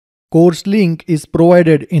Course link is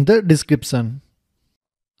provided in the description.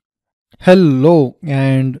 Hello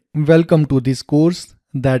and welcome to this course,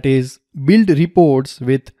 that is Build Reports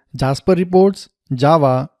with Jasper Reports,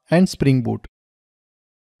 Java and Spring Boot.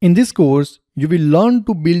 In this course, you will learn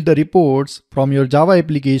to build the reports from your Java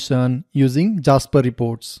application using Jasper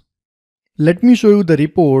Reports. Let me show you the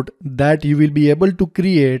report that you will be able to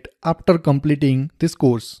create after completing this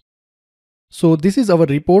course. So this is our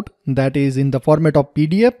report that is in the format of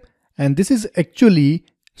PDF, and this is actually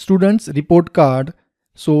student's report card.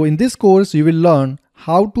 So in this course, you will learn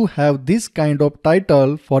how to have this kind of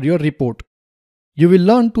title for your report. You will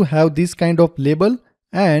learn to have this kind of label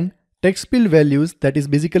and text field values that is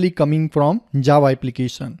basically coming from Java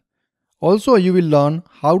application. Also, you will learn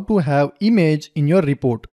how to have image in your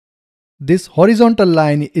report. This horizontal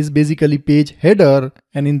line is basically page header,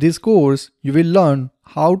 and in this course, you will learn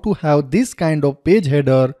how to have this kind of page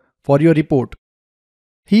header for your report.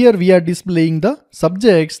 Here we are displaying the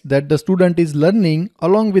subjects that the student is learning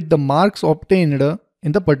along with the marks obtained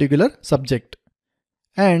in the particular subject.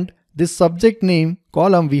 And this subject name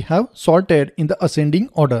column we have sorted in the ascending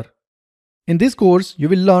order. In this course, you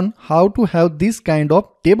will learn how to have this kind of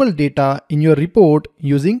table data in your report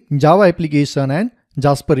using Java application and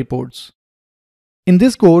Jasper Reports. In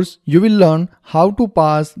this course, you will learn how to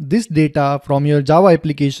pass this data from your Java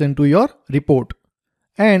application to your report.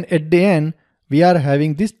 And at the end, we are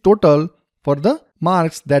having this total for the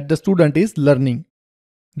marks that the student is learning.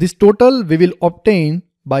 This total we will obtain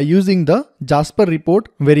by using the Jasper Report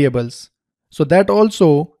variables. So that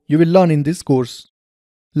also you will learn in this course.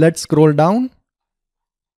 Let's scroll down.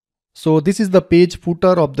 So this is the page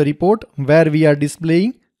footer of the report where we are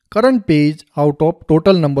displaying current page out of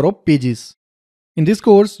total number of pages. In this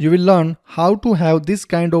course, you will learn how to have this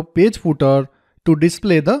kind of page footer to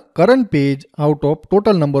display the current page out of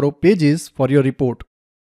total number of pages for your report.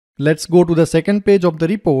 Let's go to the second page of the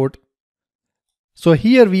report. So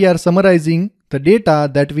here we are summarizing the data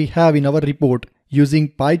that we have in our report using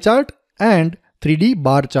pie chart and 3D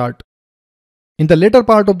bar chart. In the later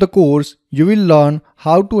part of the course, you will learn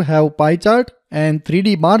how to have pie chart and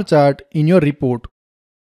 3D bar chart in your report.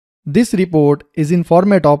 This report is in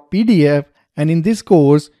format of PDF, and in this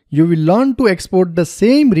course, you will learn to export the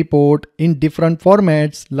same report in different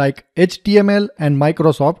formats like HTML and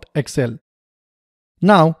Microsoft Excel.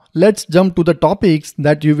 Now, let's jump to the topics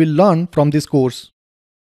that you will learn from this course.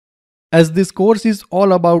 As this course is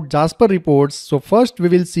all about Jasper Reports, so first we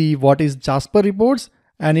will see what is Jasper Reports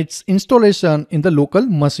and its installation in the local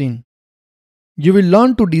machine. You will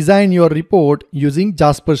learn to design your report using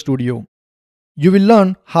Jasper Studio. You will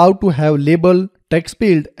learn how to have label, text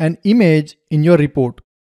field and image in your report.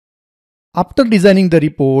 After designing the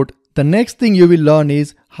report, the next thing you will learn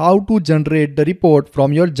is how to generate the report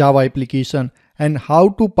from your Java application and how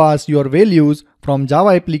to pass your values from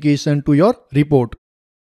Java application to your report.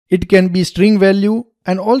 It can be string value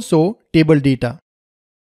and also table data.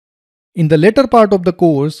 In the later part of the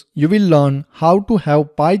course, you will learn how to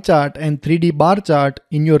have pie chart and 3D bar chart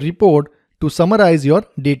in your report to summarize your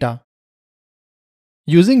data.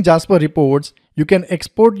 Using Jasper Reports, you can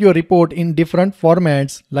export your report in different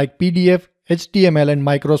formats like PDF, HTML and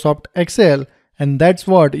Microsoft Excel, and that's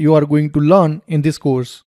what you are going to learn in this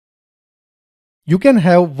course. You can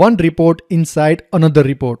have one report inside another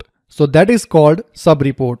report, so that is called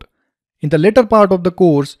Subreport. In the later part of the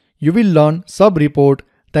course, you will learn Subreport,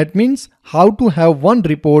 that means how to have one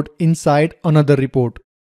report inside another report.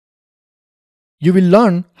 You will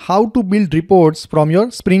learn how to build reports from your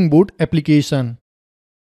Spring Boot application.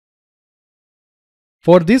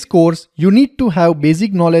 For this course, you need to have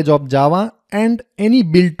basic knowledge of Java and any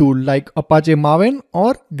build tool like Apache Maven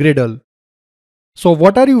or Gradle. So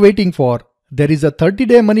what are you waiting for? There is a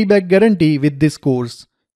 30-day money-back guarantee with this course.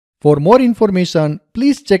 For more information,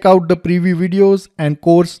 please check out the preview videos and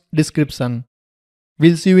course description.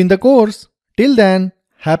 We'll see you in the course. Till then,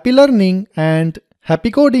 happy learning and happy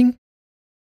coding!